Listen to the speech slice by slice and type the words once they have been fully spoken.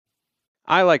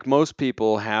I, like most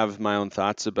people, have my own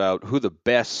thoughts about who the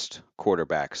best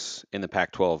quarterbacks in the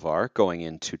Pac-12 are going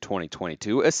into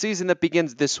 2022, a season that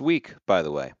begins this week, by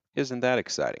the way. Isn't that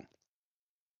exciting?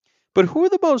 But who are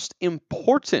the most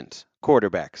important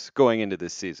quarterbacks going into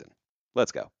this season?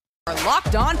 Let's go.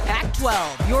 Locked On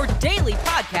Pac-12, your daily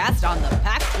podcast on the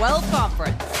Pac-12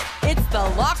 Conference. It's the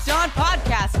Locked On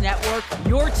Podcast Network,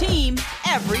 your team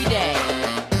every day.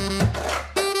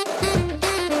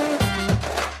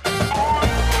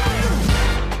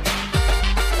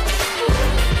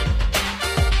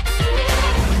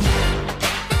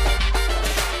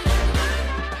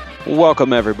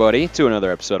 Welcome, everybody, to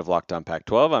another episode of Locked On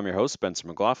Pac-12. I'm your host, Spencer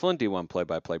McLaughlin, D1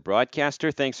 play-by-play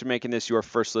broadcaster. Thanks for making this your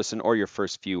first listen or your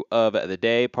first view of the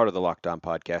day, part of the Locked On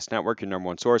Podcast Network, your number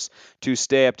one source to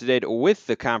stay up to date with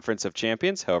the Conference of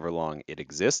Champions, however long it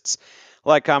exists.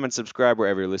 Like, comment, subscribe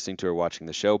wherever you're listening to or watching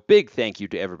the show. Big thank you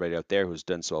to everybody out there who's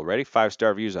done so already. 5-star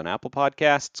reviews on Apple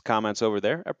Podcasts, comments over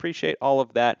there. Appreciate all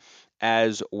of that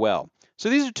as well. So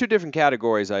these are two different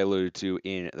categories I alluded to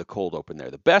in the cold open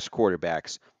there. The best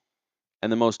quarterbacks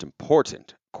and the most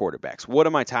important quarterbacks. What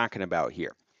am I talking about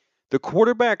here? The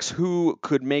quarterbacks who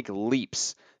could make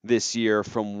leaps this year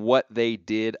from what they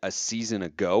did a season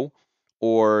ago,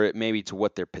 or maybe to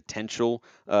what their potential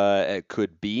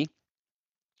could be,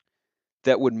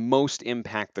 that would most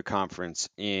impact the conference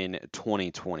in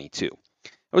 2022.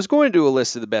 I was going to do a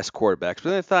list of the best quarterbacks,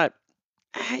 but then I thought,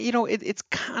 it's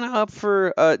kind of up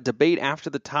for debate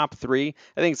after the top three.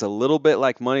 I think it's a little bit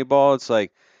like Moneyball. It's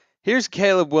like, here's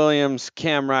Caleb Williams,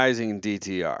 Cam Rising, and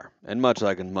DTR, and much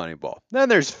like in Moneyball. Then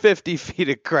there's 50 feet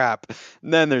of crap,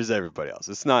 and then there's everybody else.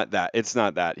 It's not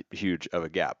that huge of a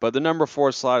gap. But the number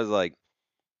 4 slot is like,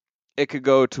 it could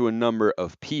go to a number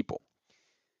of people.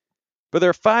 But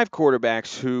there are 5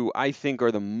 quarterbacks who I think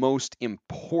are the most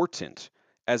important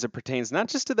as it pertains not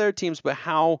just to their teams, but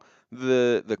how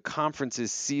the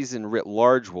conference's season writ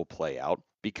large will play out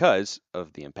because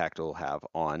of the impact it will have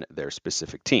on their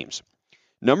specific teams.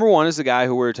 Number 1 is the guy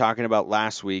who we were talking about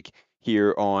last week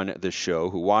here on the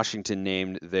show, who Washington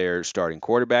named their starting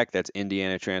quarterback. That's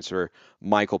Indiana transfer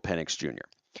Michael Penix Jr.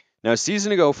 Now, a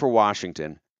season ago for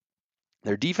Washington,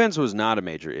 their defense was not a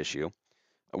major issue.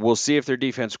 We'll see if their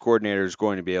defense coordinator is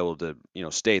going to be able to,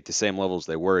 stay at the same levels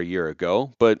they were a year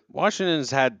ago. But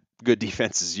Washington's had good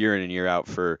defenses year in and year out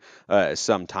for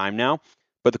some time now.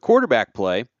 But the quarterback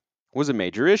play was a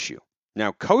major issue.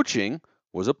 Now, coaching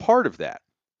was a part of that.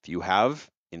 If you have,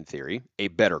 in theory, a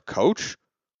better coach,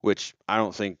 which I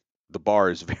don't think the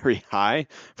bar is very high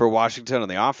for Washington on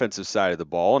the offensive side of the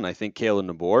ball, and I think Kalen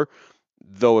DeBoer,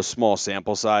 though a small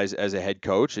sample size as a head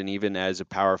coach and even as a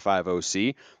Power 5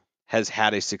 OC, has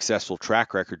had a successful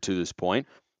track record to this point,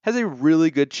 has a really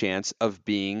good chance of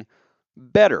being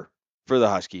better for the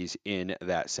Huskies in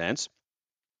that sense.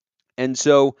 And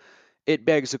so it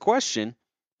begs the question,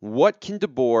 what can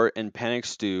DeBoer and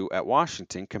Penix do at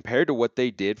Washington compared to what they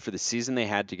did for the season they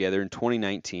had together in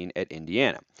 2019 at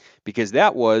Indiana? Because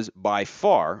that was by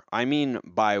far,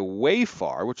 by way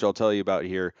far, which I'll tell you about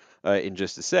here in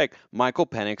just a sec, Michael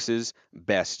Penix's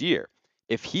best year.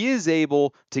 If he is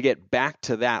able to get back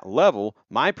to that level,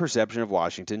 my perception of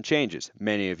Washington changes.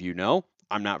 Many of you know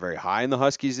I'm not very high in the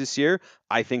Huskies this year.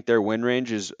 I think their win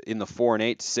range is in the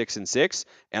 4-8 to 6-6,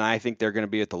 and I think they're going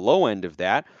to be at the low end of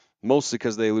that. Mostly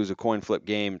because they lose a coin flip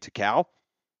game to Cal.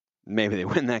 Maybe they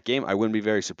win that game. I wouldn't be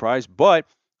very surprised. But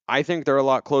I think they're a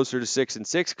lot closer to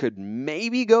 6-6. Could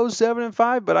maybe go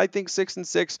 7-5, but I think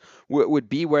 6-6 would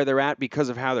be where they're at because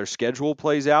of how their schedule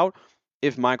plays out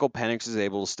if Michael Penix is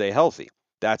able to stay healthy.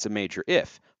 That's a major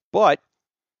if. But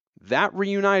that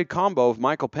reunited combo of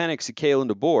Michael Penix and Kalen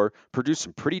DeBoer produced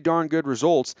some pretty darn good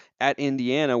results at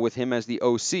Indiana with him as the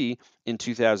OC in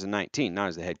 2019. Not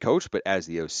as the head coach, but as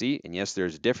the OC. And yes,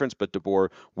 there's a difference, but DeBoer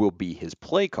will be his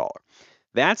play caller.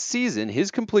 That season, his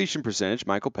completion percentage,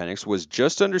 Michael Penix, was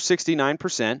just under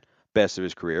 69%, best of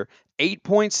his career,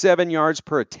 8.7 yards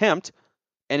per attempt.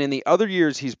 And in the other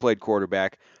years he's played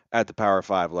quarterback at the Power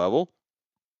 5 level,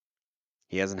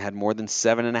 he hasn't had more than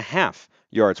 7.5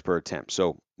 yards per attempt.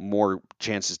 So more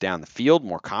chances down the field,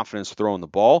 more confidence throwing the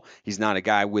ball. He's not a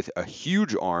guy with a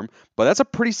huge arm, but that's a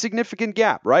pretty significant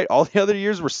gap, right? All the other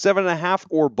years were 7.5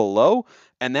 or below,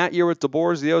 and that year with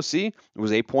DeBoer as the OC, it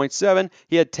was 8.7.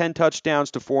 He had 10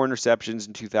 touchdowns to 4 interceptions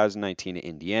in 2019 at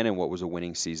Indiana, in what was a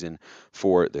winning season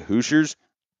for the Hoosiers.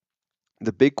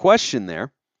 The big question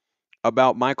there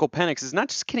about Michael Penix is not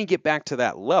just can he get back to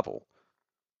that level,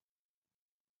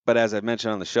 but as I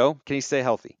mentioned on the show, can he stay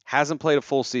healthy? Hasn't played a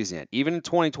full season yet. Even in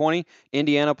 2020,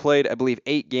 Indiana played, I believe,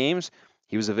 8 games.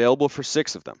 He was available for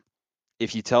 6 of them.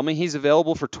 If you tell me he's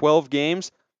available for 12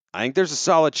 games, I think there's a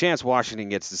solid chance Washington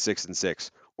gets to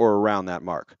 6-6 or around that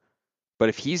mark. But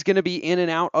if he's going to be in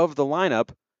and out of the lineup,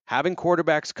 having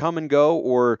quarterbacks come and go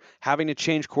or having to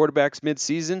change quarterbacks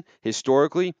midseason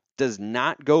historically does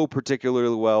not go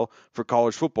particularly well for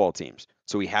college football teams.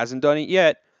 So he hasn't done it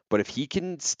yet, but if he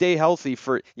can stay healthy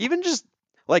for even just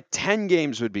like 10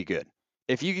 games would be good.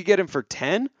 If you could get him for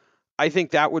 10, I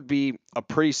think that would be a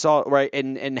pretty solid, right?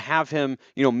 And have him,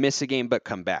 miss a game but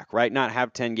come back, right? Not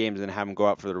have 10 games and have him go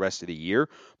out for the rest of the year.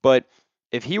 But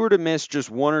if he were to miss just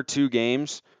 1 or 2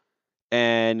 games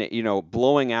and,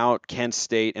 blowing out Kent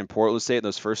State and Portland State in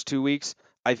those first 2 weeks,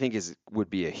 I think would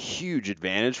be a huge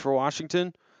advantage for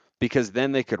Washington because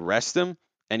then they could rest him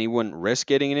and he wouldn't risk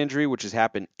getting an injury, which has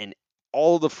happened in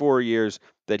all the 4 years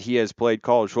that he has played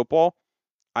college football.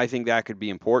 I think that could be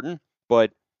important,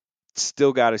 but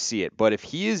still got to see it. But if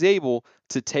he is able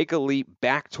to take a leap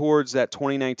back towards that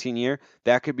 2019 year,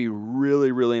 that could be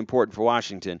really, really important for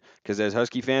Washington. Because as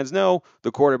Husky fans know,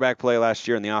 the quarterback play last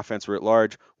year and the offense writ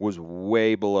large was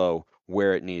way below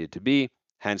where it needed to be,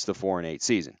 hence the 4-8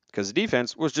 season. Because the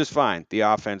defense was just fine. The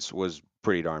offense was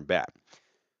pretty darn bad.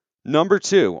 Number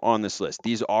 2 on this list.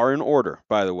 These are in order,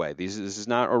 by the way. This is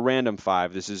not a random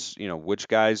 5. This is, which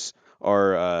guys'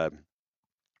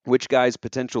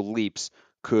 potential leaps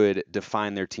could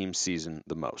define their team's season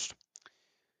the most.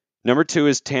 Number 2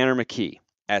 is Tanner McKee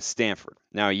at Stanford.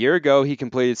 Now, a year ago, he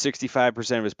completed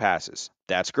 65% of his passes.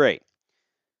 That's great.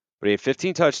 But he had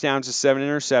 15 touchdowns and 7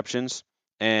 interceptions,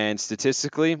 and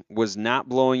statistically was not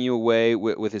blowing you away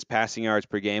with his passing yards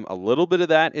per game. A little bit of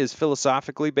that is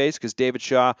philosophically based because David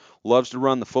Shaw loves to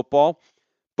run the football.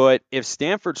 But if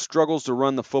Stanford struggles to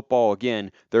run the football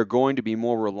again, they're going to be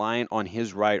more reliant on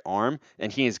his right arm,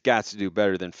 and he has got to do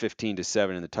better than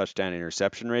 15-7 in the touchdown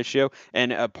interception ratio.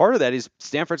 And a part of that is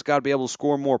Stanford's got to be able to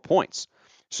score more points.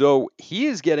 So he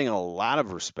is getting a lot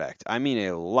of respect. I mean,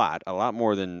 a lot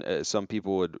more than some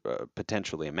people would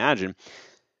potentially imagine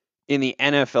in the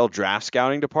NFL draft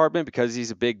scouting department because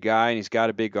he's a big guy and he's got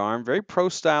a big arm. Very pro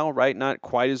style, right? Not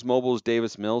quite as mobile as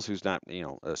Davis Mills, who's not,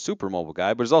 a super mobile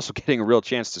guy, but is also getting a real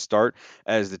chance to start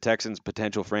as the Texans'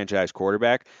 potential franchise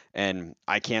quarterback. And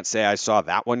I can't say I saw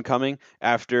that one coming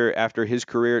after his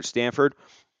career at Stanford.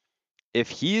 If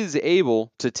he is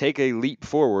able to take a leap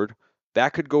forward,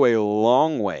 that could go a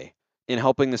long way in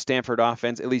helping the Stanford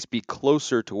offense at least be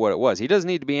closer to what it was. He doesn't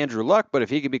need to be Andrew Luck, but if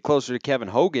he can be closer to Kevin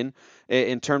Hogan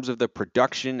in terms of the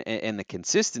production and the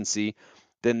consistency,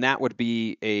 then that would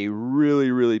be a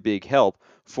really, really big help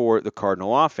for the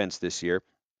Cardinal offense this year.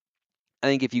 I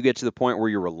think if you get to the point where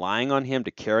you're relying on him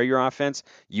to carry your offense,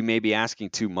 you may be asking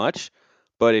too much.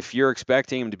 But if you're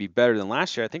expecting him to be better than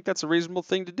last year, I think that's a reasonable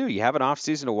thing to do. You have an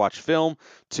offseason to watch film,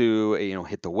 to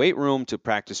hit the weight room, to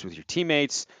practice with your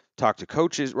teammates, talk to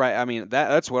coaches, right? I mean,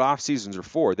 that's what off seasons are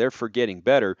for. They're for getting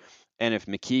better. And if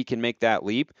McKee can make that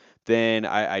leap, then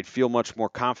I'd feel much more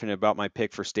confident about my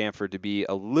pick for Stanford to be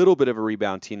a little bit of a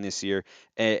rebound team this year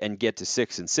and get to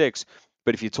 6-6.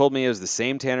 But if you told me it was the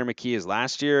same Tanner McKee as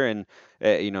last year and,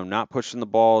 not pushing the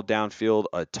ball downfield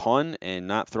a ton and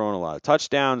not throwing a lot of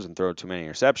touchdowns and throwing too many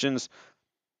interceptions,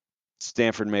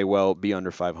 Stanford may well be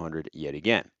under 500 yet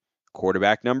again.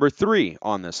 Quarterback number 3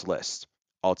 on this list.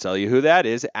 I'll tell you who that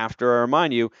is after I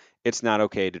remind you it's not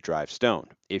okay to drive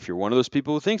stoned. If you're one of those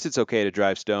people who thinks it's okay to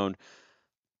drive stoned,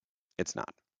 it's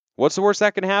not. What's the worst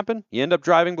that can happen? You end up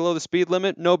driving below the speed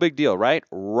limit? No big deal, right?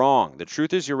 Wrong. The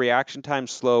truth is your reaction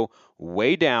times slow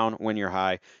way down when you're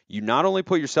high. You not only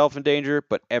put yourself in danger,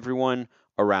 but everyone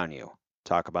around you.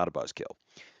 Talk about a buzzkill.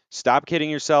 Stop kidding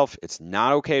yourself. It's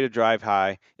not okay to drive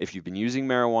high. If you've been using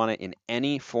marijuana in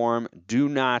any form, do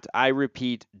not, I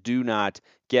repeat, do not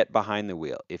get behind the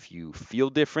wheel. If you feel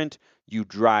different, you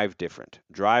drive different.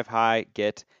 Drive high,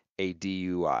 get a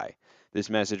DUI. This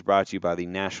message brought to you by the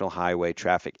National Highway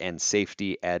Traffic and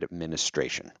Safety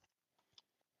Administration.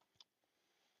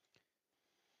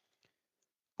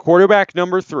 Quarterback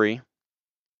number 3,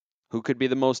 who could be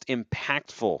the most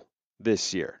impactful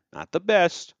this year. Not the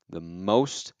best, the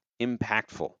most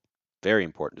impactful. Very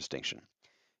important distinction.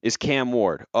 Is Cam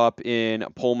Ward up in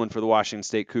Pullman for the Washington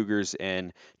State Cougars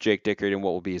and Jake Dickert in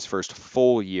what will be his first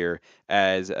full year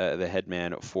as the head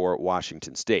man for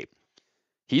Washington State.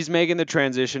 He's making the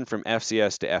transition from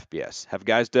FCS to FBS. Have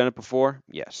guys done it before?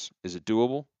 Yes. Is it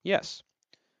doable? Yes.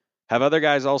 Have other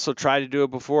guys also tried to do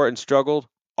it before and struggled?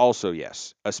 Also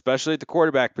yes. Especially at the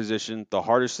quarterback position, the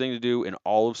hardest thing to do in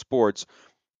all of sports.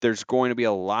 There's going to be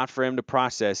a lot for him to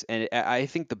process. And I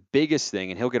think the biggest thing,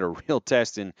 and he'll get a real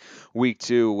test in week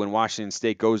 2 when Washington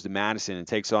State goes to Madison and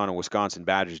takes on a Wisconsin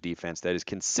Badgers defense that is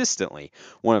consistently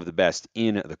one of the best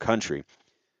in the country.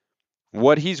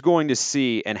 What he's going to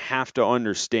see and have to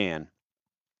understand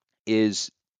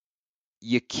is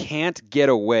you can't get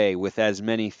away with as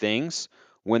many things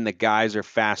when the guys are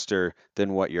faster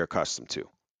than what you're accustomed to.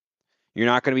 You're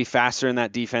not going to be faster in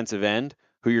that defensive end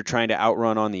who you're trying to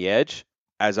outrun on the edge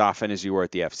as often as you were at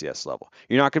the FCS level.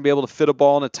 You're not going to be able to fit a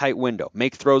ball in a tight window,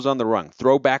 make throws on the run,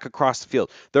 throw back across the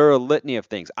field. There are a litany of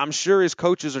things. I'm sure his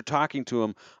coaches are talking to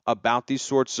him about these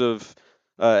sorts of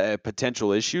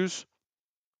potential issues,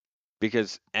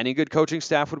 because any good coaching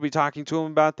staff would be talking to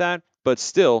him about that. But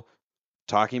still,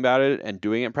 talking about it and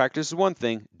doing it in practice is one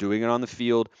thing, doing it on the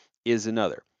field is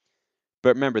another.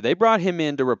 But remember, they brought him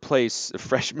in to replace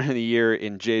freshman of the year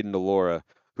in Jayden de Laura,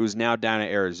 who's now down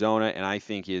at Arizona, and I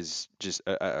think is just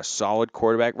a solid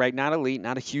quarterback, right? Not elite,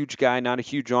 not a huge guy, not a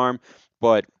huge arm,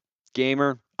 but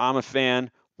gamer. I'm a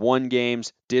fan. Won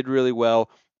games, did really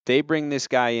well. They bring this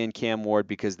guy in, Cam Ward,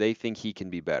 because they think he can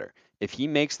be better. If he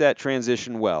makes that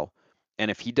transition well,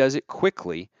 and if he does it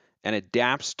quickly and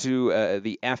adapts to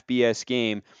the FBS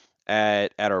game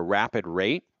at a rapid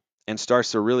rate, and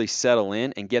starts to really settle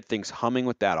in and get things humming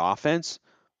with that offense,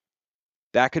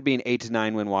 that could be an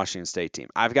 8-9 win Washington State team.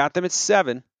 I've got them at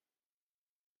 7,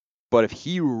 but if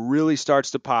he really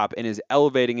starts to pop and is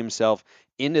elevating himself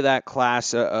into that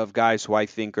class of guys who I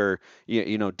think are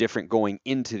different going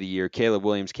into the year, Caleb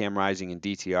Williams, Cam Rising, and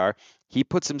DTR, he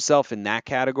puts himself in that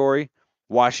category,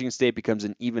 Washington State becomes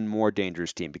an even more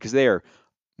dangerous team because they are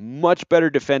much better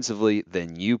defensively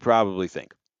than you probably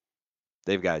think.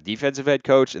 They've got a defensive head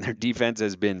coach, and their defense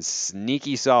has been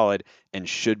sneaky solid and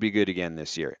should be good again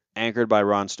this year. Anchored by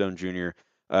Ron Stone Jr.,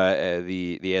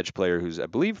 the edge player who's, I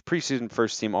believe, preseason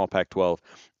first team All Pac-12,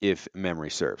 if memory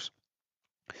serves.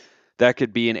 That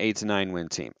could be an 8-9 win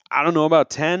team. I don't know about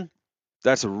 10.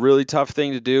 That's a really tough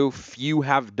thing to do. Few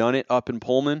have done it up in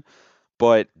Pullman,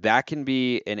 but that can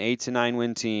be an 8-9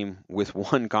 win team with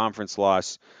one conference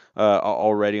loss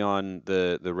already on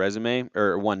the resume,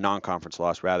 or one non-conference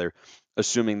loss rather,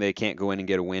 assuming they can't go in and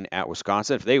get a win at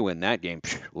Wisconsin. If they win that game,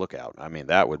 look out. I mean,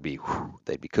 that would be,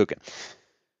 they'd be cooking.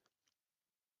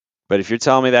 But if you're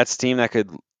telling me that's a team that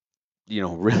could,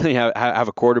 really have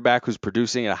a quarterback who's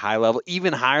producing at a high level,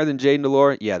 even higher than Jayden de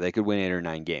Laura, yeah, they could win 8 or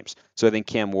 9 games. So I think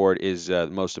Cam Ward is the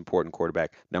most important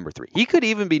quarterback, number 3. He could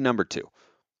even be number 2.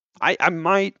 I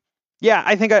might, yeah,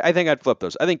 I think I'd flip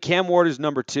those. I think Cam Ward is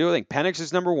number 2. I think Penix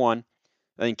is number 1.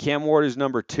 I think Cam Ward is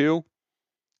number 2.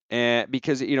 And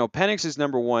because, Penix is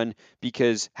number 1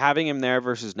 because having him there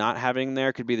versus not having him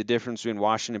there could be the difference between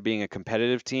Washington being a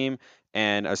competitive team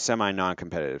and a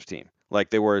semi-non-competitive team, like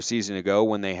they were a season ago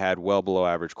when they had well below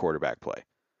average quarterback play.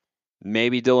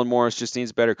 Maybe Dylan Morris just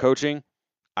needs better coaching.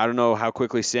 I don't know how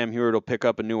quickly Sam Hewitt will pick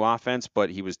up a new offense, but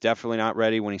he was definitely not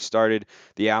ready when he started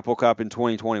the Apple Cup in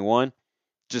 2021.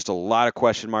 Just a lot of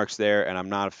question marks there, and I'm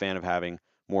not a fan of having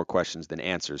more questions than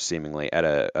answers, seemingly, at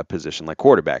a position like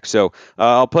quarterback. So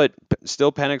I'll put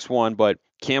still Penix 1, but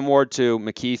Cam Ward 2,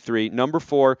 McKee 3. Number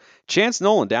 4, Chance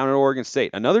Nolan down at Oregon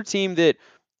State. Another team that,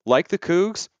 like the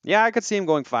Cougs, yeah, I could see him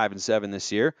going 5-7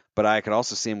 this year, but I could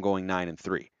also see him going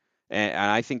 9-3. And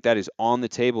I think that is on the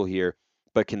table here.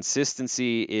 But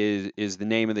consistency is the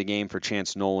name of the game for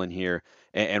Chance Nolan here,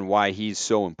 and why he's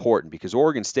so important, because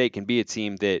Oregon State can be a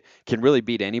team that can really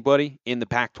beat anybody in the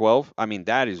Pac-12. I mean,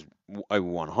 that is a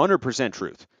 100%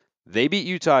 truth. They beat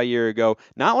Utah a year ago,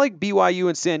 not like BYU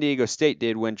and San Diego State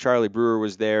did when Charlie Brewer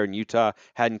was there and Utah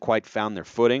hadn't quite found their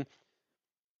footing.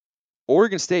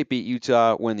 Oregon State beat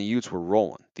Utah when the Utes were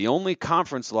rolling. The only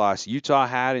conference loss Utah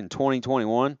had in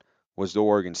 2021 was to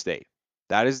Oregon State.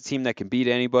 That is a team that can beat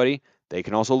anybody. They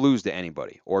can also lose to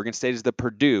anybody. Oregon State is the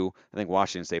Purdue. I think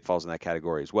Washington State falls in that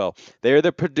category as well. They're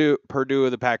the Purdue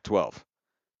of the Pac-12.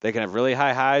 They can have really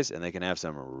high highs, and they can have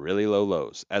some really low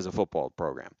lows as a football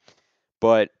program.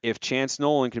 But if Chance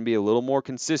Nolan can be a little more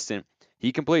consistent,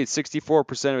 he completed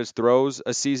 64% of his throws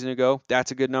a season ago.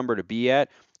 That's a good number to be at.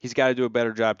 He's got to do a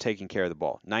better job taking care of the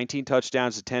ball. 19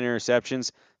 touchdowns to 10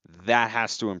 interceptions. That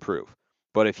has to improve.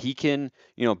 But if he can,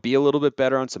 be a little bit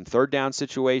better on some third down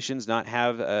situations, not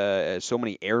have so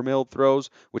many airmailed throws,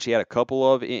 which he had a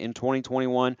couple of in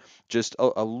 2021, just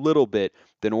a little bit,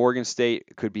 then Oregon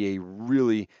State could be a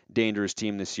really dangerous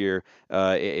team this year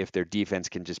if their defense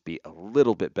can just be a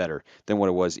little bit better than what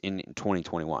it was in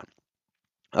 2021.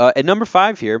 At number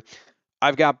 5 here,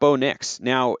 I've got Bo Nix.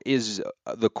 Now, is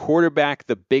the quarterback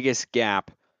the biggest gap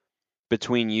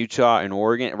between Utah and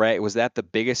Oregon, right? Was that the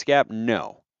biggest gap?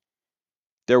 No.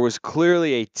 There was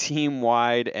clearly a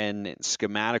team-wide and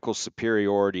schematical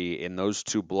superiority in those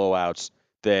two blowouts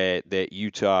that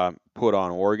Utah put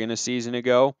on Oregon a season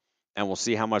ago, and we'll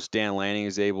see how much Dan Lanning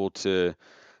is able to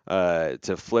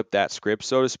flip that script,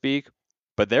 so to speak.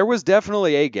 But there was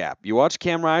definitely a gap. You watch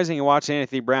Cam Rising, you watch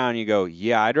Anthony Brown, you go,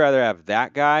 yeah, I'd rather have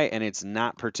that guy, and it's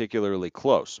not particularly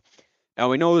close. Now,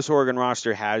 we know this Oregon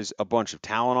roster has a bunch of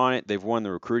talent on it. They've won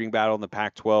the recruiting battle in the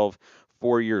Pac 12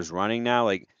 4 years running now.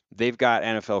 Like, they've got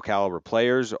NFL caliber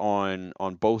players on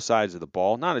both sides of the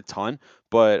ball. Not a ton,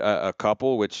 but a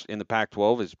couple, which in the Pac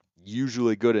 12 is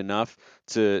usually good enough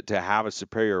to have a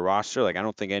superior roster. Like, I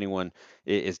don't think anyone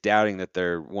is doubting that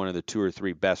they're one of the 2 or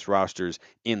 3 best rosters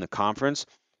in the conference.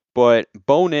 But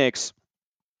Bo Nix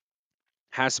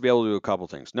has to be able to do a couple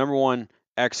things. Number one,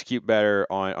 execute better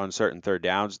on certain third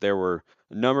downs. There were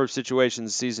a number of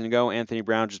situations a season ago. Anthony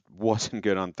Brown just wasn't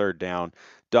good on third down,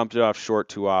 dumped it off short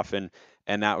too often,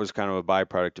 and that was kind of a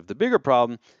byproduct of the bigger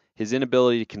problem, his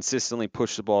inability to consistently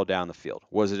push the ball down the field.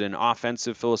 Was it an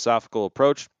offensive philosophical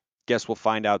approach? Guess we'll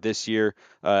find out this year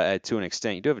to an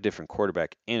extent. You do have a different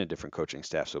quarterback and a different coaching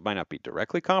staff, so it might not be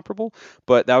directly comparable,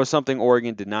 but that was something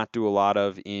Oregon did not do a lot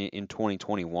of in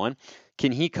 2021.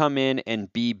 Can he come in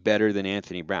and be better than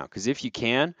Anthony Brown? Because if you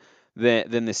can,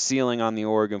 then the ceiling on the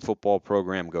Oregon football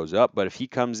program goes up. But if he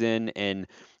comes in and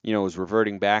is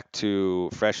reverting back to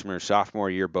freshman or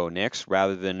sophomore year Bo Nix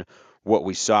rather than what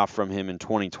we saw from him in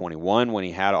 2021 when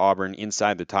he had Auburn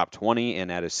inside the top 20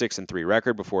 and had a 6-3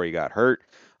 record before he got hurt,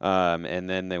 and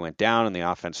then they went down and the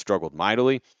offense struggled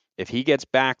mightily. If he gets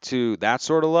back to that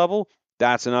sort of level,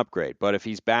 that's an upgrade. But if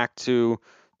he's back to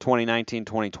 2019,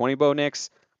 2020 Bo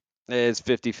Nix, it's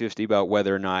 50-50 about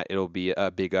whether or not it'll be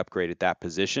a big upgrade at that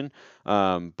position.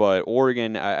 But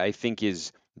Oregon, I think,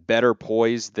 is better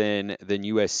poised than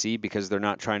USC because they're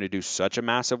not trying to do such a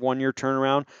massive one-year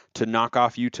turnaround to knock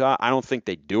off Utah. I don't think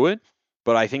they do it,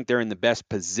 but I think they're in the best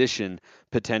position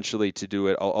potentially to do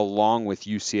it along with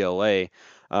UCLA.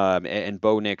 And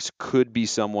Bo Nix could be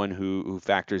someone who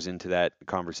factors into that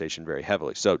conversation very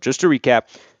heavily. So just to recap,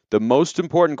 the most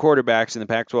important quarterbacks in the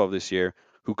Pac-12 this year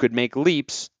who could make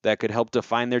leaps that could help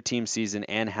define their team season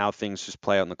and how things just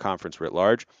play out in the conference writ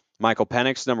large. Michael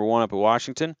Penix, number 1 up at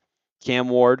Washington. Cam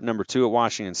Ward, number 2 at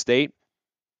Washington State.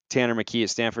 Tanner McKee at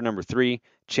Stanford, number 3.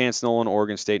 Chance Nolan,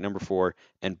 Oregon State, number 4.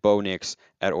 And Bo Nix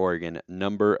at Oregon,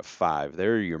 number 5.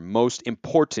 They're your most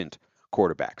important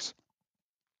quarterbacks.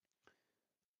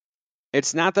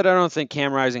 It's not that I don't think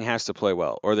Cam Rising has to play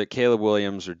well or that Caleb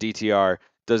Williams or DTR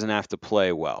doesn't have to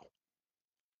play well.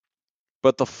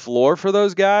 But the floor for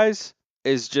those guys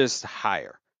is just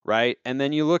higher, right? And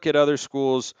then you look at other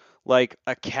schools like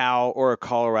a Cal or a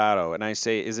Colorado, and I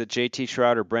say, is it JT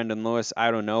Shroud or Brendan Lewis? I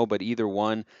don't know, but either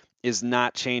one is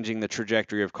not changing the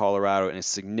trajectory of Colorado in a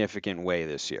significant way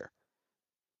this year.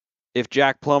 If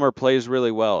Jack Plummer plays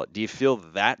really well, do you feel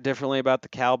that differently about the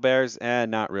Cal Bears?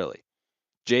 Not really.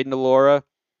 Jaden Delora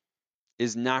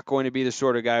is not going to be the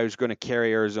sort of guy who's going to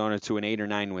carry Arizona to an 8 or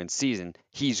 9 win season.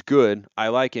 He's good. I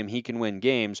like him. He can win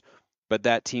games, but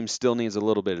that team still needs a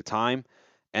little bit of time.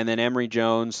 And then Emory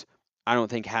Jones, I don't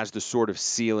think has the sort of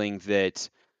ceiling that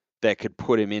could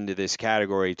put him into this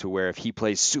category to where if he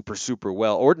plays super, super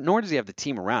well, or nor does he have the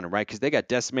team around him, right? Because they got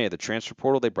decimated the transfer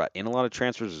portal. They brought in a lot of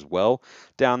transfers as well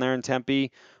down there in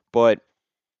Tempe, but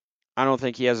I don't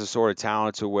think he has the sort of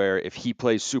talent to where if he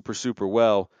plays super, super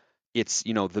well, it's,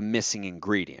 the missing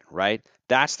ingredient, right?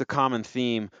 That's the common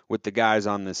theme with the guys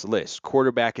on this list.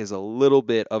 Quarterback is a little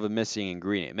bit of a missing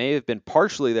ingredient. It may have been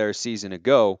partially there a season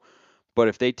ago, but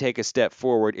if they take a step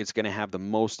forward, it's going to have the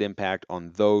most impact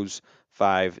on those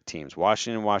 5 teams: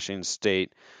 Washington, Washington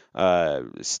State,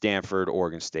 Stanford,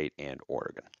 Oregon State, and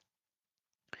Oregon.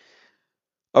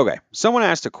 Okay, someone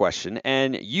asked a question,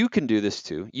 and you can do this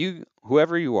too. You,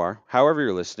 whoever you are, however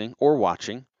you're listening or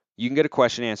watching, you can get a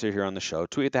question answered here on the show.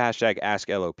 Tweet the hashtag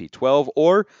AskLOP12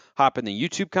 or hop in the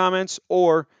YouTube comments,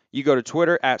 or you go to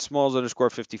Twitter at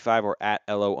Smalls_55 or at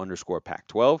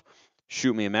LO_Pac12.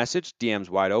 Shoot me a message. DM's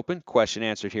wide open. Question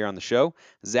answered here on the show.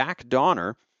 Zach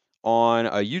Donner on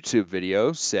a YouTube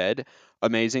video said,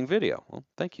 amazing video. Well,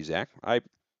 thank you, Zach.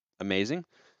 Amazing.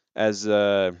 As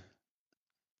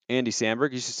Andy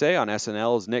Samberg used to say on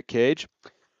SNL as Nick Cage,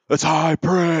 that's high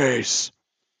praise.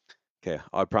 Okay,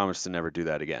 I promise to never do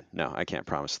that again. No, I can't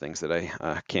promise things that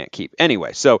I can't keep.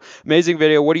 Anyway, so amazing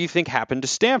video. What do you think happened to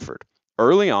Stanford?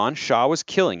 Early on, Shaw was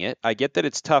killing it. I get that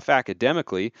it's tough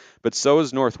academically, but so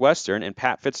is Northwestern, and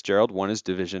Pat Fitzgerald won his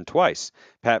division twice.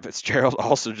 Pat Fitzgerald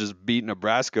also just beat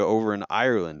Nebraska over in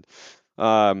Ireland.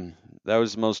 That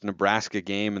was the most Nebraska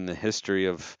game in the history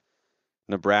of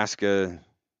Nebraska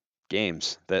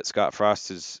games that Scott Frost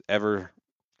has ever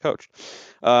coached.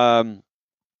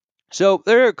 So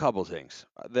there are a couple things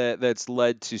that's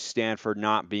led to Stanford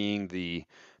not being the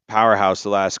powerhouse the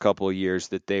last couple of years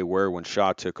that they were when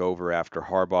Shaw took over after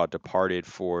Harbaugh departed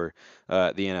for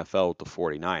the NFL with the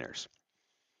 49ers.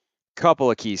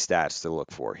 Couple of key stats to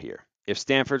look for here. If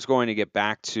Stanford's going to get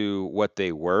back to what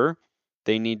they were,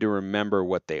 they need to remember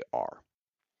what they are.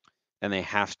 And they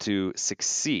have to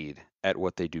succeed at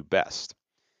what they do best.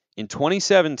 In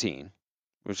 2017,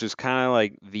 which is kind of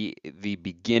like the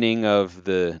beginning of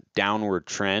the downward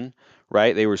trend,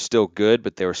 right? They were still good,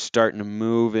 but they were starting to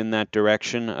move in that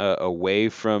direction away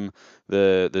from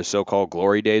the so-called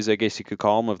glory days, I guess you could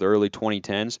call them, of the early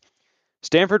 2010s.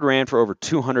 Stanford ran for over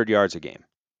 200 yards a game.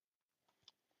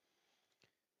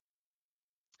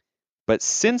 But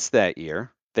since that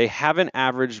year, they haven't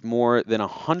averaged more than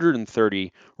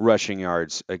 130 rushing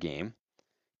yards a game,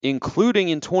 including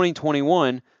in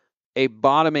 2021 a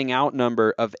bottoming out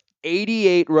number of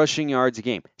 88 rushing yards a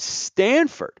game.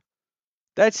 Stanford.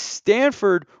 That's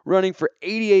Stanford running for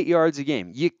 88 yards a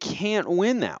game. You can't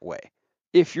win that way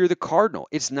if you're the Cardinal.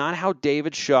 It's not how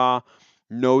David Shaw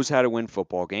knows how to win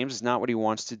football games. It's not what he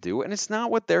wants to do, and it's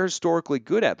not what they're historically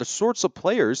good at. The sorts of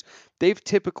players they've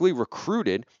typically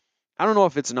recruited, I don't know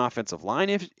if it's an offensive line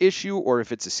issue or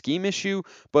if it's a scheme issue,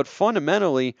 but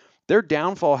fundamentally, their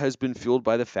downfall has been fueled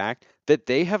by the fact that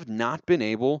they have not been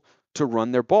able to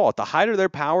run their ball. At the height of their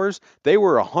powers, they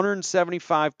were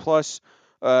 175 plus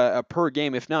per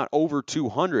game, if not over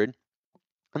 200.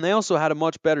 And they also had a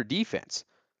much better defense.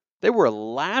 They were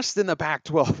last in the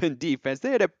Pac-12 in defense. They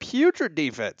had a putrid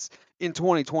defense in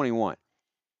 2021.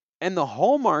 And the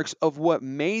hallmarks of what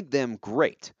made them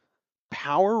great,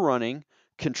 power running,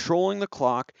 controlling the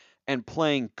clock, and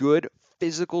playing good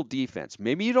physical defense.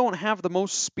 Maybe you don't have the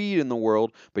most speed in the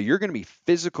world, but you're going to be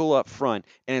physical up front,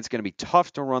 and it's going to be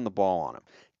tough to run the ball on them.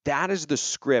 That is the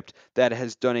script that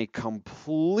has done a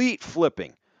complete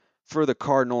flipping for the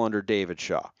Cardinal under David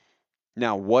Shaw.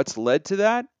 Now, what's led to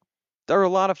that? There are a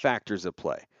lot of factors at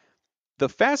play. The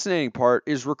fascinating part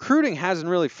is recruiting hasn't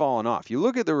really fallen off. You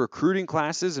look at the recruiting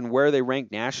classes and where they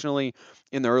rank nationally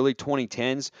in the early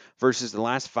 2010s versus the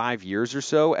last 5 years or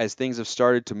so as things have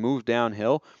started to move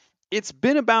downhill. It's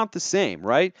been about the same,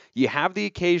 right? You have the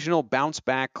occasional bounce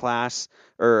back class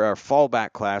or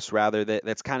fallback class, rather,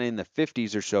 that's kind of in the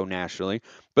 50s or so nationally.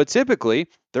 But typically,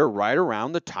 they're right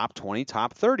around the top 20,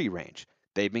 top 30 range.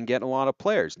 They've been getting a lot of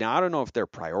players. Now, I don't know if their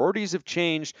priorities have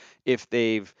changed, if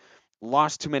they've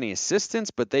lost too many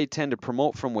assistants, but they tend to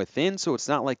promote from within, so it's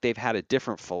not like they've had a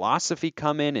different philosophy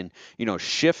come in and,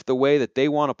 shift the way that they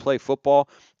want to play football.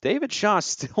 David Shaw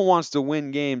still wants to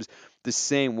win games the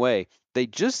same way. They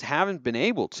just haven't been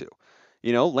able to.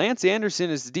 Lance Anderson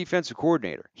is the defensive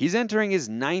coordinator. He's entering his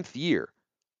 9th year.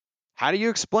 How do you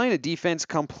explain a defense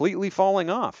completely falling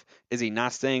off? Is he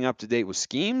not staying up to date with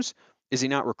schemes? Is he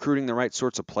not recruiting the right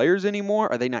sorts of players anymore?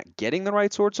 Are they not getting the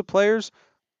right sorts of players?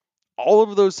 All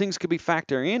of those things could be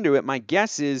factoring into it. My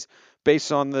guess is,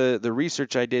 based on the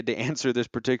research I did to answer this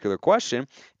particular question,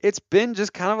 it's been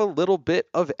just kind of a little bit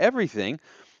of everything.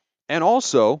 And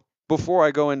also, before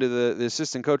I go into the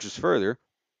assistant coaches further,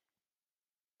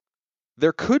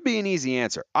 there could be an easy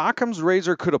answer. Occam's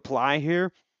razor could apply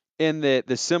here in that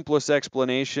the simplest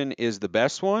explanation is the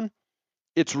best one.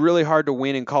 It's really hard to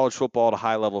win in college football at a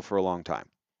high level for a long time.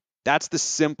 That's the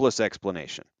simplest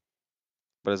explanation.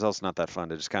 But it's also not that fun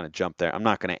to just kind of jump there. I'm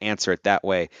not going to answer it that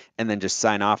way and then just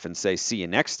sign off and say, see you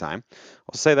next time.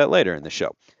 I'll say that later in the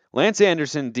show. Lance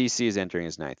Anderson, DC, is entering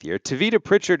his 9th year. Tavita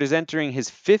Pritchard is entering his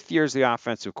 5th year as the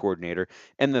offensive coordinator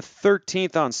and the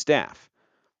 13th on staff.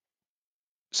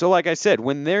 So like I said,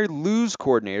 when they lose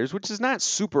coordinators, which is not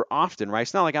super often, right?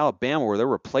 It's not like Alabama where they're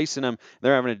replacing them.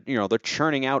 They're having they're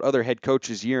churning out other head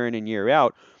coaches year in and year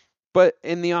out. But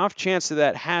in the off chance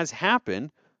that has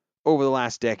happened over the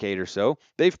last decade or so,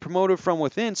 they've promoted from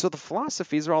within. So the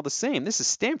philosophies are all the same. This is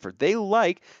Stanford. They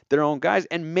like their own guys,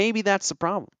 and maybe that's the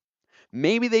problem.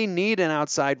 Maybe they need an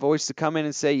outside voice to come in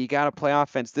and say, you got to play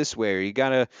offense this way, or you got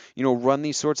to, run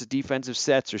these sorts of defensive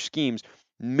sets or schemes.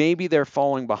 Maybe they're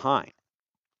falling behind.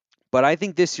 But I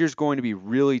think this year's going to be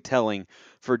really telling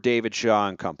for David Shaw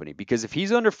and company, because if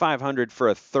he's under 500 for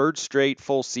a 3rd straight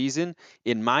full season,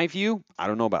 in my view, I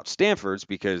don't know about Stanford's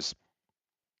because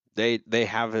they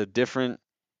have a different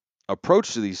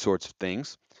approach to these sorts of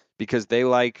things, because they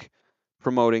like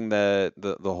promoting the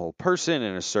whole person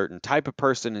and a certain type of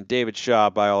person. And David Shaw,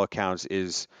 by all accounts,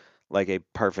 is like a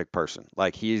perfect person.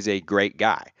 Like, he is a great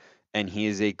guy, and he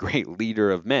is a great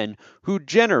leader of men who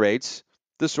generates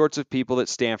the sorts of people that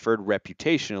Stanford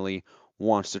reputationally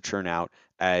wants to churn out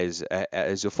as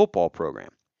a football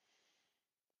program.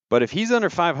 But if he's under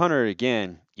 500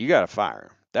 again, you got to fire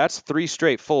him. That's 3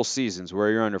 straight full seasons where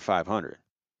you're under 500.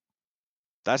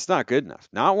 That's not good enough.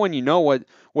 Not when you know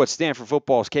what Stanford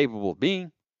football is capable of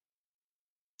being.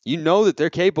 You know that they're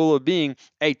capable of being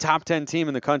a top 10 team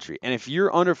in the country. And if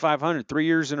you're under 500 3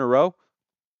 years in a row,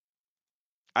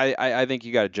 I think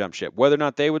you got to jump ship. Whether or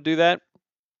not they would do that,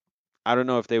 I don't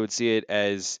know if they would see it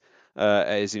as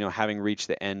having reached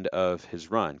the end of his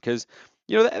run, because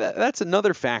that's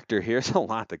another factor here. There's a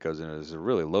lot that goes into this. It's a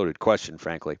really loaded question,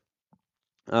 frankly.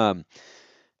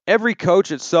 Every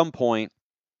coach at some point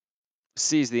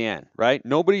sees the end, right?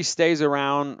 Nobody stays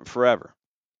around forever.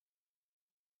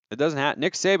 It doesn't happen.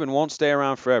 Nick Saban won't stay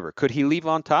around forever. Could he leave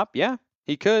on top? Yeah,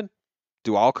 he could.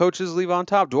 Do all coaches leave on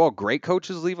top? Do all great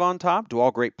coaches leave on top? Do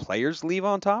all great players leave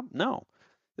on top? No,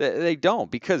 they don't,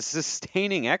 because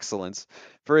sustaining excellence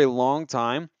for a long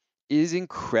time is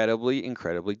incredibly,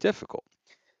 incredibly difficult.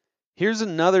 Here's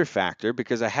another factor,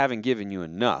 because I haven't given you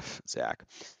enough, Zach,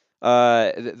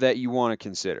 that you want to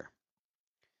consider.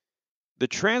 The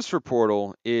transfer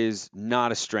portal is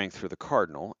not a strength for the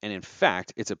Cardinal, and in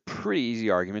fact, it's a pretty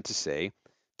easy argument to say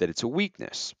that it's a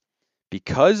weakness.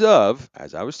 Because of,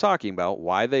 as I was talking about,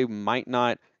 why they might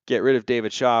not get rid of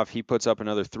David Shaw if he puts up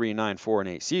another 3-9,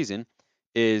 4-8 season,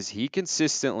 is he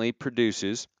consistently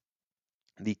produces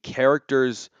the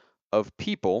characters of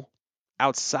people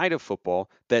outside of football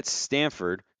that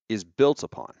Stanford is built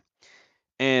upon.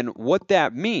 And what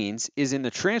that means is, in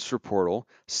the transfer portal,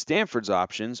 Stanford's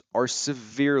options are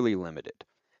severely limited.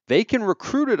 They can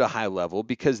recruit at a high level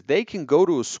because they can go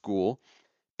to a school,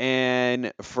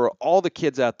 and for all the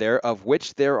kids out there, of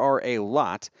which there are a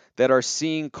lot, that are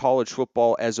seeing college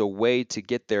football as a way to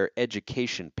get their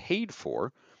education paid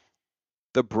for,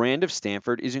 the brand of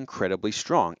Stanford is incredibly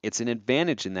strong. It's an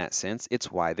advantage in that sense.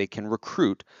 It's why they can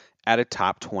recruit at a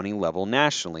top 20 level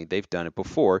nationally. They've done it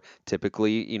before,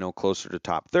 typically, closer to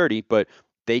top 30, but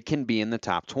they can be in the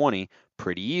top 20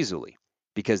 pretty easily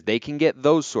because they can get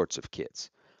those sorts of kids.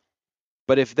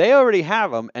 But if they already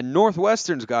have them, and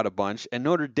Northwestern's got a bunch, and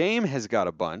Notre Dame has got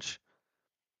a bunch,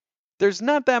 there's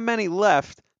not that many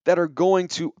left that are going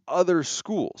to other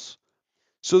schools.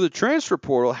 So the transfer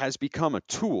portal has become a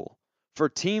tool for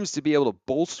teams to be able to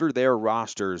bolster their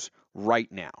rosters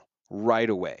right now, right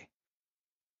away.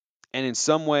 And in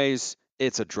some ways,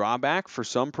 it's a drawback for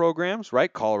some programs,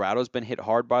 right? Colorado's been hit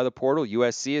hard by the portal.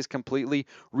 USC has completely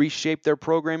reshaped their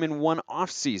program in one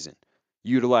offseason,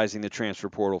 utilizing the transfer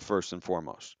portal first and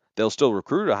foremost. They'll still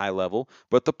recruit at a high level,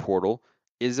 but the portal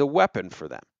is a weapon for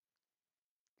them.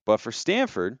 But for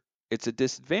Stanford, it's a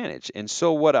disadvantage. And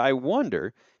so what I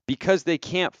wonder, because they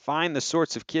can't find the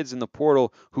sorts of kids in the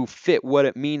portal who fit what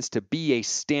it means to be a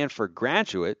Stanford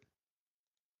graduate,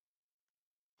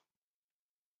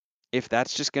 if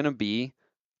that's just going to be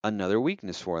another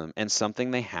weakness for them and something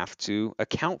they have to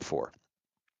account for.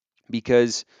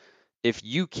 Because if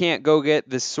you can't go get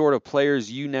the sort of players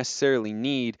you necessarily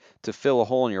need to fill a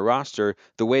hole in your roster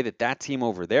the way that that team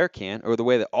over there can, or the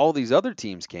way that all these other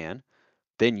teams can,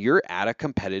 then you're at a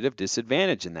competitive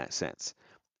disadvantage in that sense.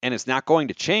 And it's not going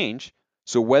to change.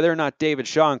 So whether or not David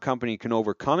Shaw and company can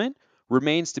overcome it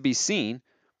remains to be seen.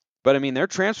 But I mean, their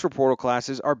transfer portal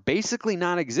classes are basically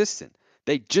non-existent.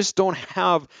 They just don't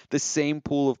have the same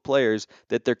pool of players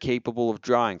that they're capable of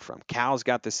drawing from. Cal's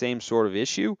got the same sort of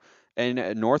issue,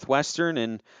 and Northwestern,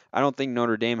 and I don't think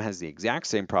Notre Dame has the exact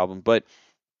same problem, but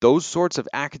those sorts of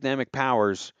academic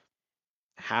powers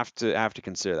have to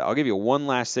consider that. I'll give you one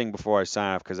last thing before I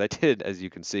sign off, because I did, as you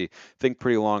can see, think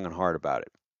pretty long and hard about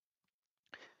it.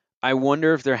 I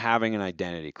wonder if they're having an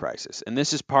identity crisis. And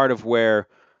this is part of where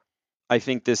I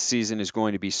think this season is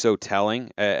going to be so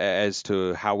telling as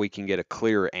to how we can get a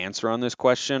clearer answer on this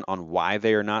question on why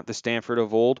they are not the Stanford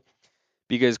of old.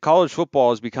 Because college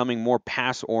football is becoming more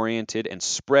pass-oriented and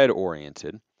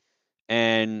spread-oriented.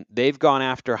 And they've gone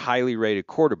after highly rated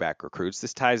quarterback recruits.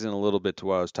 This ties in a little bit to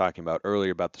what I was talking about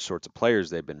earlier about the sorts of players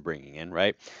they've been bringing in,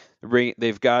 right?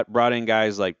 They've brought in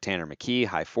guys like Tanner McKee,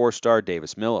 high 4-star,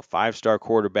 Davis Mill, a 5-star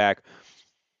quarterback.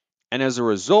 And as a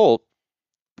result,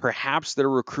 perhaps their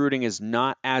recruiting is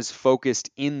not as focused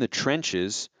in the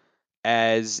trenches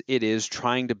as it is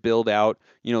trying to build out,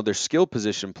 their skill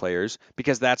position players,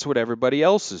 because that's what everybody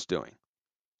else is doing.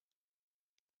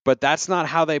 But that's not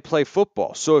how they play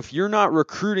football. So if you're not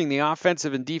recruiting the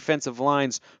offensive and defensive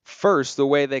lines first, the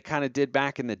way they kind of did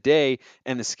back in the day,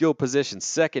 and the skill position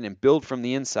second, and build from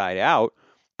the inside out,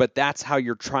 but that's how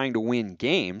you're trying to win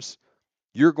games,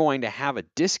 you're going to have a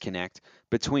disconnect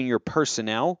between your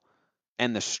personnel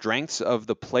and the strengths of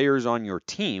the players on your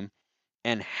team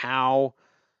and how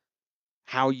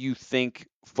you think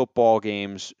football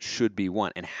games should be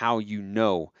won and how you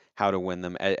know how to win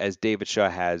them, as David Shaw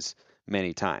has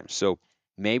many times. So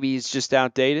maybe it's just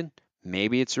outdated.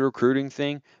 Maybe it's a recruiting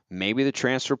thing. Maybe the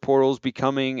transfer portal is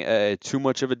becoming too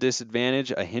much of a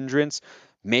disadvantage, a hindrance.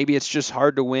 Maybe it's just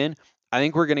hard to win. I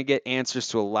think we're going to get answers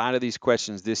to a lot of these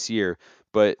questions this year,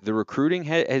 but the recruiting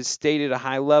has stayed at a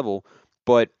high level,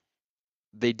 But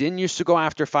they didn't used to go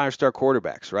after 5-star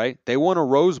quarterbacks, right? They won a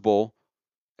Rose Bowl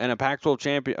and a Pac-12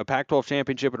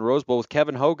 championship in Rose Bowl with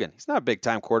Kevin Hogan. He's not a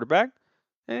big-time quarterback.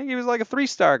 I think he was like a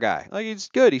 3-star guy. Like, he's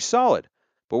good. He's solid.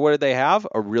 But what did they have?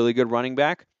 A really good running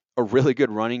back, a really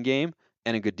good running game,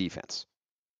 and a good defense.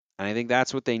 And I think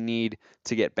that's what they need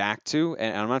to get back to.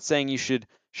 And I'm not saying you should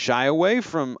shy away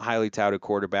from highly touted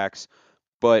quarterbacks,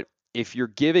 but if you're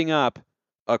giving up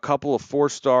a couple of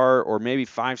 4-star or maybe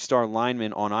 5-star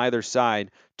linemen on either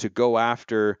side to go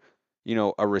after,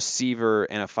 a receiver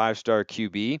and a 5-star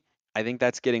QB, I think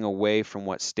that's getting away from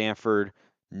what Stanford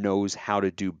knows how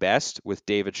to do best with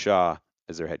David Shaw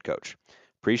as their head coach.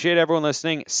 Appreciate everyone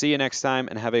listening. See you next time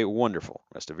and have a wonderful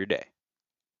rest of your day.